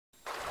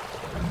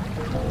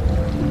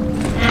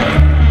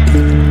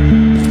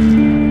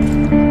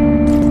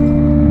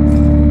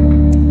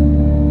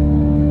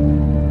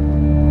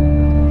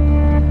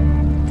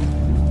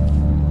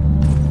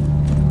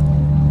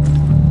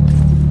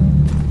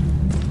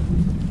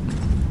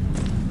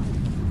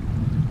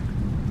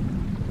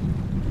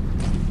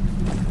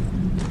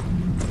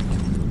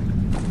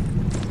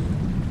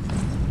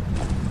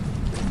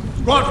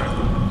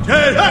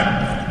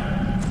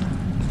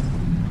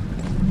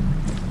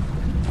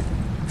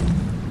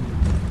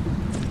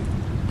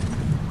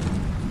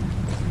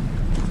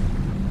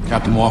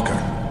Captain Walker,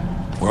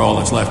 we're all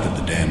that's left of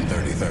the damn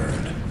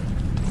 33rd.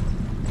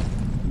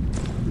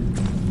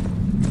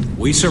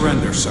 We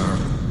surrender, sir.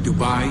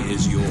 Dubai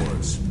is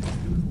yours.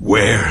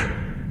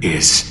 Where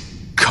is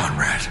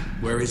Conrad?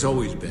 Where he's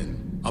always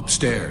been.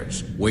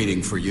 Upstairs,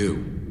 waiting for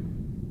you.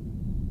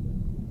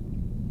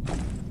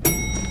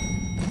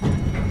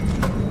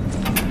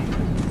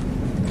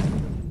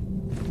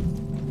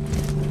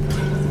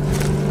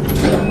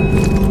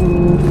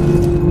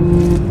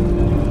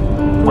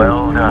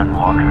 Well done,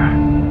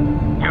 Walker.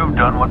 You've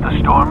done what the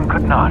storm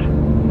could not.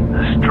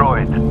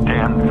 Destroyed the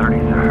damn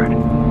 33rd.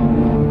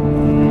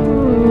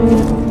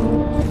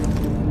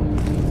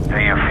 Do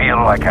you feel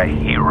like a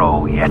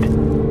hero yet?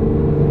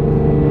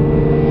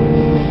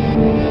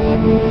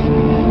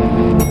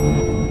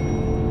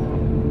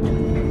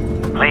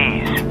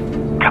 Please,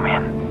 come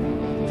in.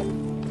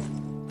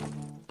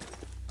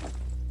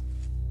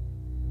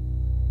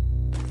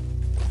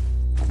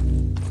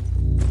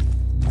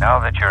 Now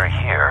that you're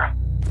here,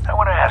 I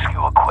want to ask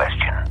you a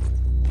question.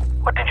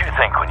 What did you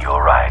think when you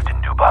arrived in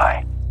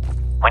Dubai?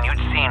 When you'd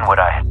seen what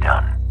I had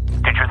done?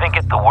 Did you think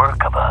it the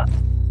work of a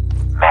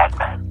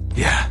madman?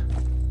 Yeah.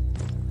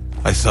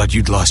 I thought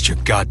you'd lost your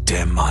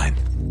goddamn mind.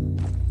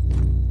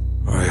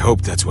 Or I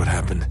hope that's what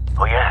happened.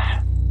 Oh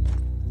yes,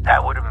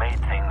 that would have made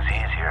things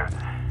easier.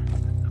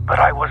 But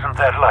I wasn't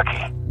that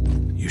lucky.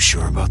 You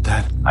sure about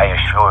that? I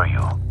assure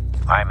you,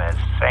 I'm as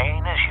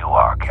sane as you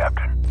are,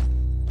 Captain.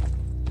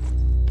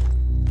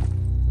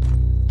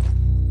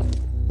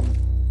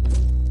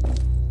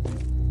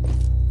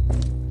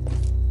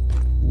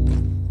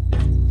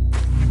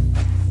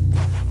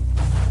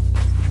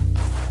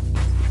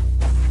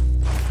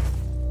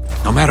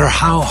 No matter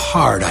how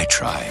hard I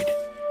tried,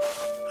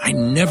 I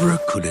never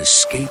could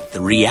escape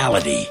the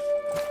reality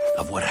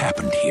of what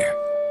happened here.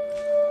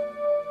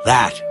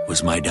 That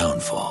was my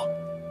downfall.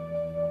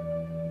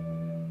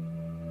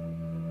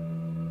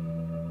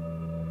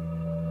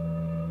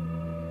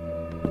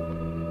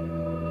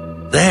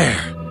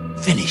 There,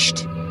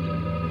 finished.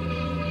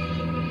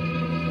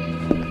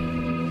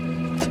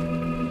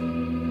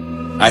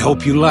 I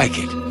hope you like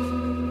it.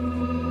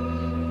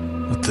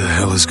 What the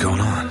hell is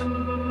going on?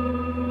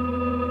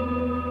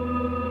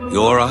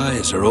 Your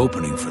eyes are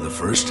opening for the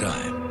first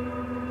time.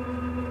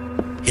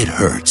 It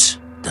hurts,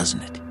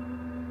 doesn't it?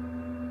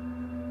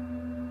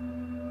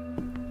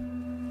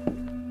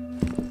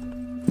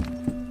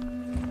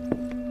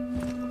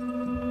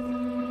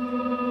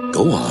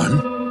 Go on.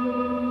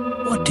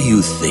 What do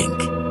you think?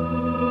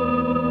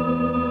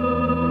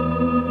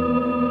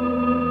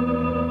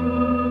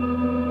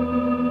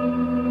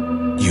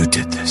 You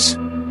did this.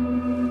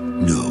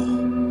 No,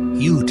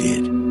 you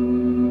did.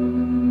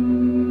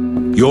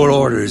 Your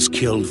orders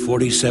killed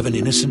 47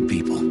 innocent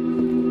people.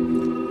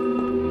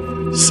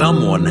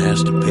 Someone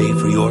has to pay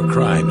for your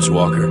crimes,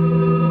 Walker.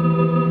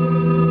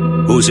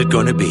 Who's it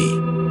going to be?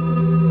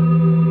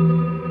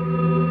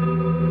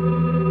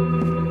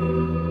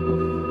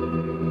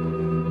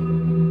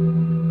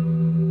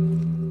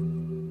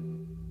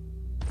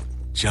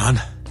 John?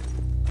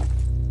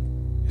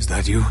 Is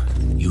that you?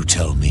 You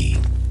tell me.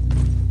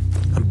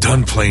 I'm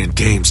done playing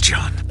games,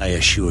 John. I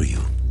assure you,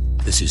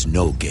 this is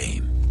no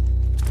game.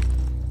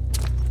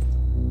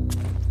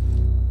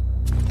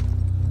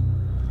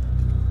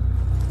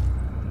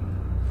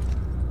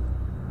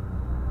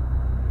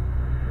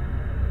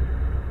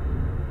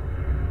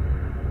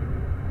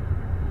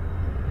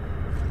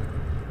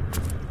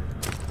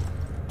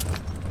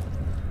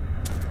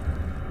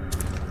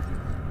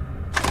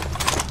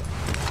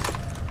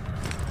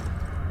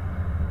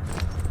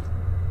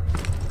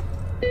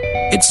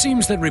 It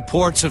seems that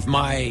reports of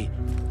my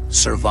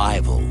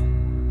survival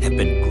have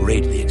been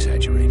greatly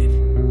exaggerated.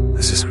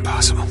 This isn't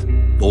possible.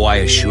 Oh, I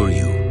assure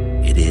you,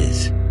 it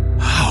is.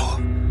 How?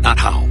 Not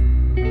how.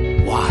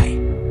 Why?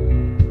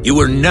 You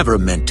were never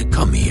meant to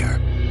come here.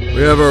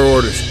 We have our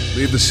orders.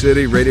 Leave the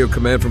city, radio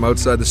command from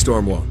outside the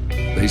storm wall.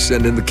 They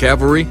send in the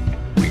cavalry,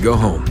 we go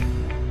home.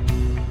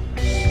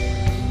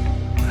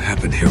 What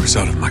happened here was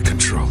out of my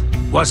control.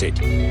 Was it?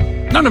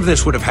 None of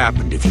this would have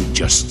happened if you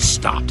just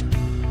stopped.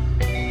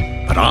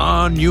 But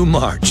on you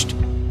marched.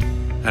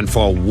 And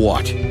for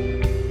what?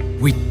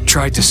 We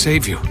tried to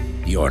save you.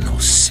 You're no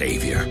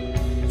savior.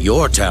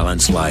 Your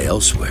talents lie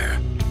elsewhere.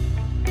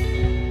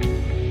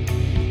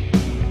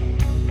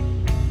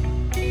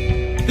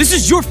 This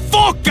is your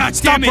fault, goddammit!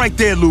 Stop right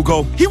there,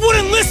 Lugo. He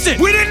wouldn't listen!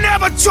 We didn't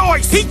have a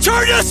choice! He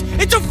turned us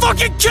into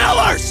fucking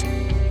killers!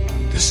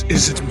 This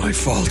isn't my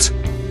fault.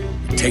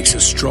 It takes a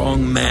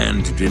strong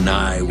man to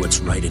deny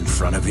what's right in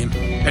front of him.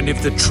 And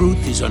if the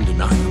truth is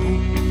undeniable,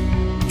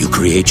 you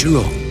create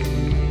your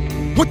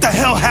own. What the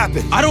hell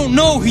happened? I don't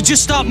know, he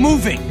just stopped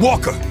moving.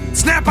 Walker,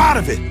 snap out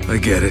of it! I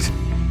get it.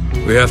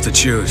 We have to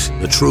choose.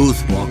 The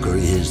truth, Walker,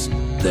 is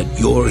that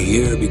you're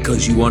here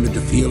because you wanted to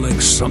feel like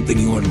something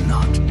you are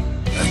not.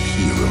 A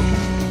hero.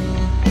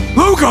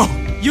 Lugo!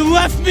 You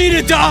left me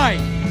to die!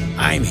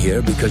 I'm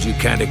here because you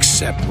can't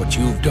accept what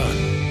you've done.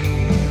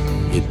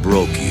 It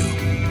broke you.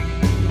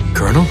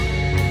 Colonel?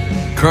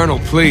 Colonel,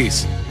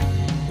 please.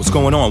 What's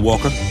going on,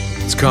 Walker?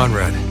 It's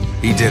Conrad.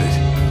 He did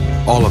it.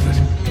 All of it.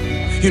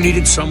 You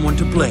needed someone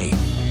to blame,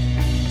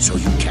 so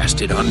you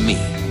cast it on me.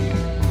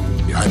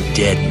 You're a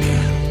dead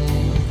man.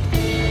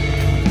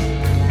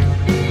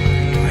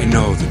 I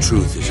know the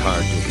truth is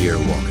hard to hear,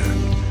 Walker,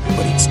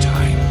 but it's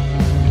time.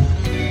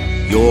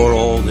 You're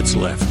all that's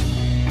left,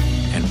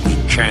 and we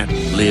can't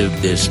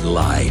live this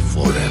lie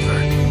forever.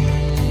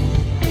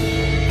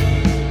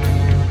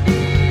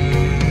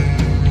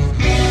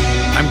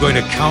 I'm going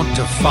to count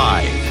to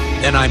 5,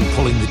 then I'm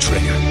pulling the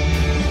trigger.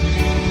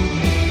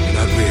 You're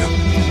not real.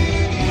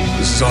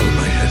 This is all in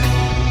my head.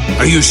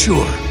 Are you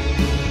sure?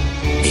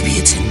 Maybe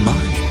it's in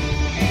mine.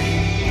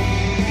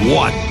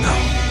 What? No.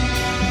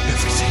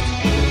 Everything.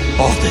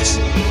 All this.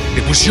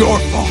 It was your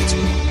fault.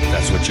 If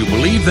that's what you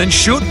believe, then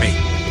shoot me.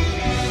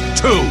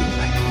 2.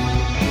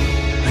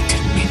 I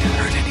didn't mean to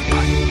hurt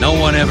anybody. No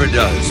one ever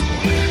does,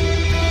 Walker.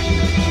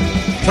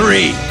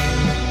 3.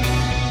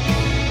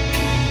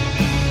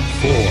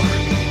 4.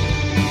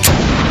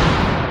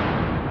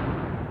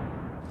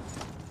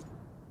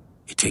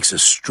 It takes a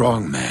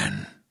strong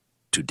man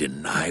to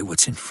deny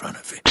what's in front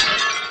of it.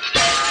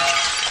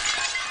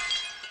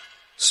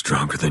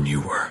 Stronger than you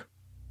were.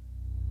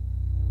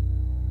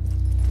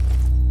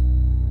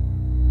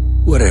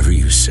 Whatever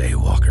you say,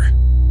 Walker.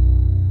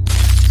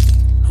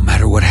 No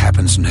matter what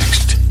happens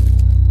next,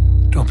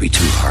 don't be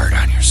too hard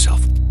on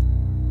yourself.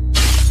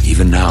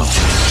 Even now,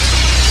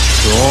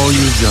 for all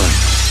you've done,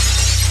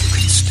 you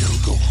can still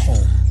go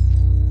home.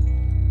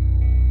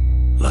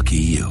 Lucky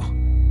you.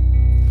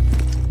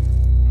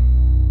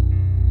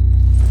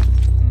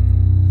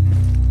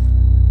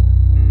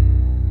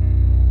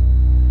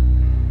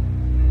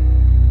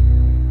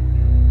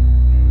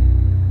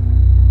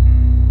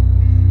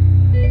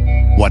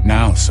 What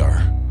now,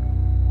 sir?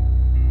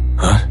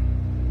 Huh?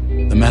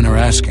 The men are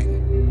asking.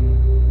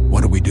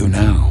 What do we do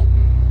now?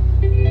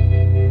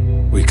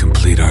 We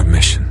complete our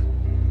mission.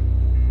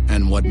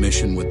 And what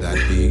mission would that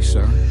be,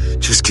 sir?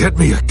 Just get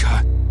me a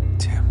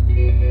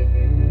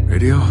goddamn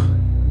radio.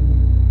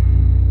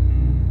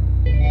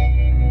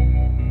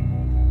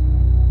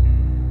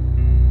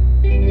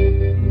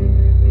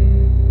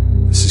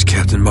 This is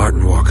Captain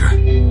Martin Walker,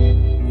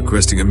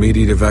 requesting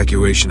immediate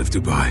evacuation of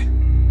Dubai.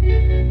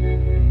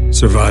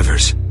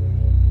 Survivors.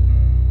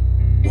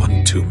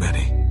 One too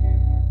many.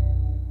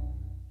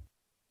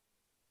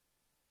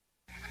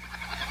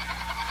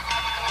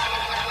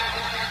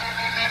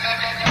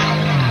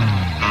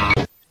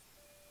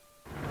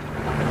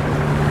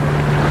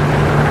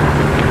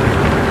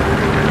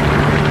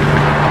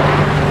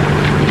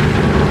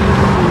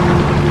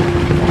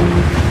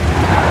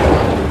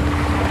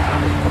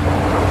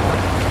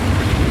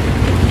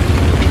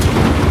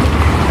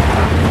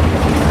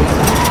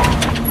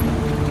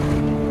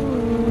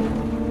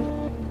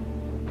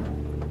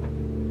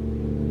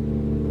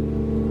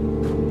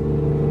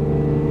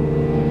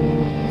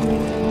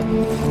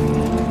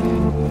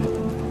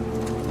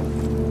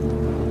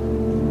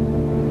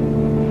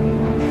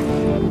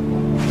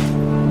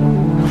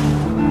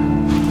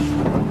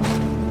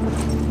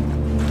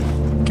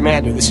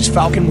 Commander, this is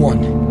Falcon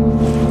 1.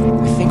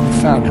 I think we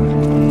found him.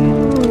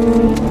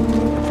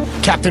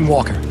 Captain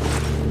Walker.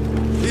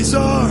 He's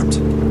armed!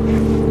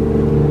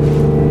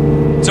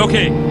 It's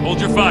okay.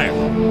 Hold your fire.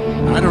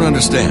 I don't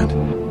understand.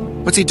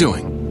 What's he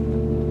doing?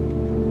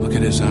 Look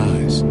at his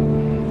eyes.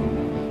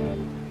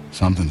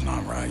 Something's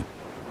not right.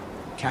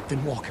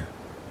 Captain Walker,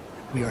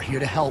 we are here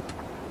to help.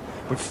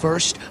 But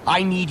first,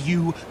 I need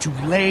you to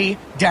lay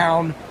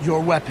down your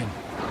weapon.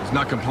 He's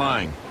not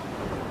complying.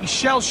 He's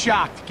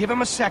shell-shocked. Give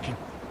him a second.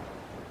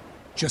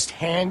 Just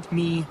hand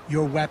me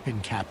your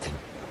weapon, Captain.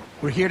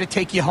 We're here to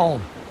take you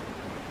home.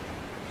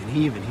 Can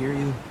he even hear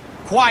you?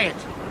 Quiet!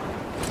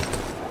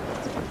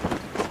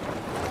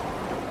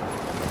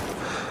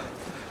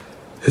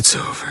 It's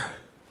over.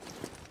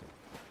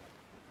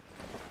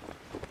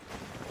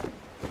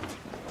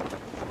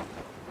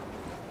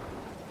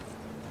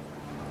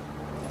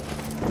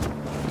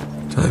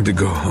 Time to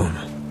go home.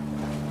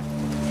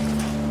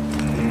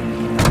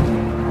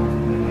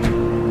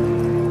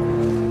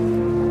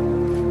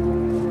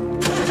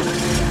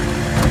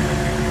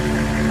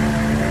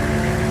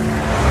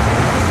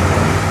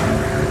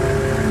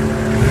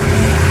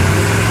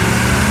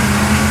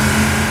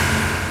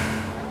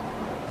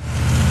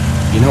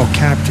 You know,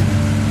 Captain,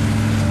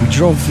 we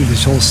drove through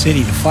this whole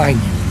city to find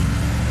you.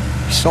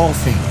 We saw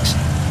things.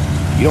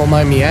 You don't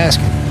mind me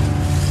asking,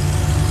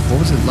 what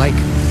was it like?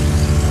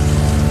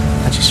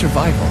 How'd you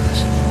survive all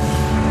this?